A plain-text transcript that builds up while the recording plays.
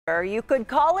You could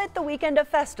call it the weekend of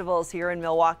festivals here in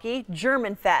Milwaukee.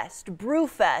 Germanfest,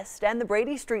 Brewfest, and the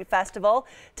Brady Street Festival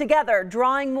together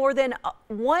drawing more than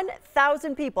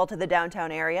 1,000 people to the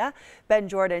downtown area. Ben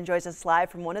Jordan joins us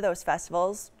live from one of those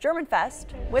festivals,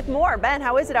 Germanfest, with more. Ben,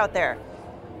 how is it out there?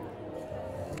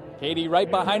 Katie, right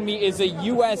behind me is a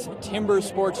U.S. Timber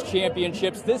Sports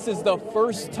Championships. This is the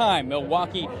first time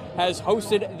Milwaukee has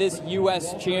hosted this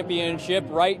U.S. Championship.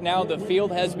 Right now, the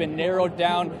field has been narrowed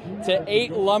down to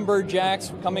 8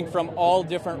 lumberjacks coming from all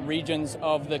different regions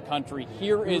of the country.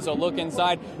 Here is a look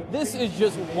inside. This is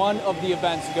just one of the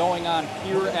events going on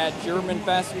here at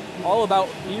Germanfest, all about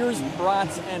beers,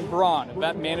 brats, and brawn.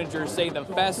 Event managers say the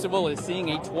festival is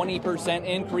seeing a 20%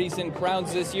 increase in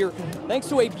crowds this year, thanks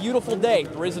to a beautiful day.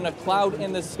 There isn't a cloud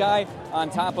in the sky. On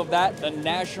top of that, the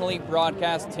nationally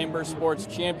broadcast Timber Sports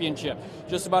Championship.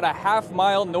 Just about a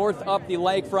half-mile north up the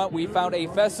lakefront, we found a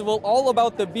festival all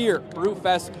about the beer.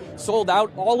 Brewfest sold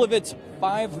out all of its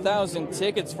 5,000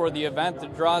 tickets for the event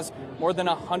that draws more than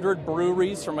 100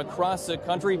 breweries from across the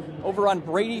country. Over on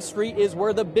Brady Street is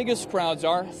where the biggest crowds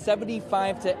are,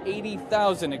 75 to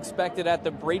 80,000 expected at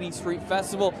the Brady Street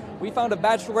Festival. We found a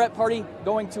bachelorette party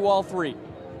going to all three.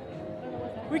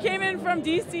 We came in from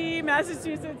DC,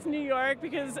 Massachusetts, New York,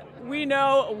 because we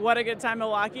know what a good time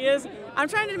Milwaukee is. I'm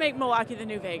trying to make Milwaukee the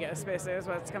new Vegas, basically, is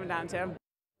what it's coming down to.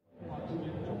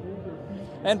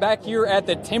 And back here at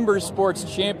the Timber Sports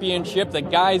Championship, the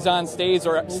guys on stage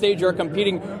are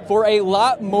competing for a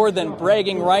lot more than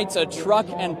bragging rights. A truck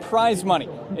and prize money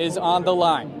is on the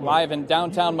line. Live in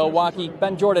downtown Milwaukee,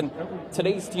 Ben Jordan,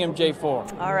 today's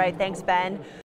TMJ4. All right, thanks, Ben.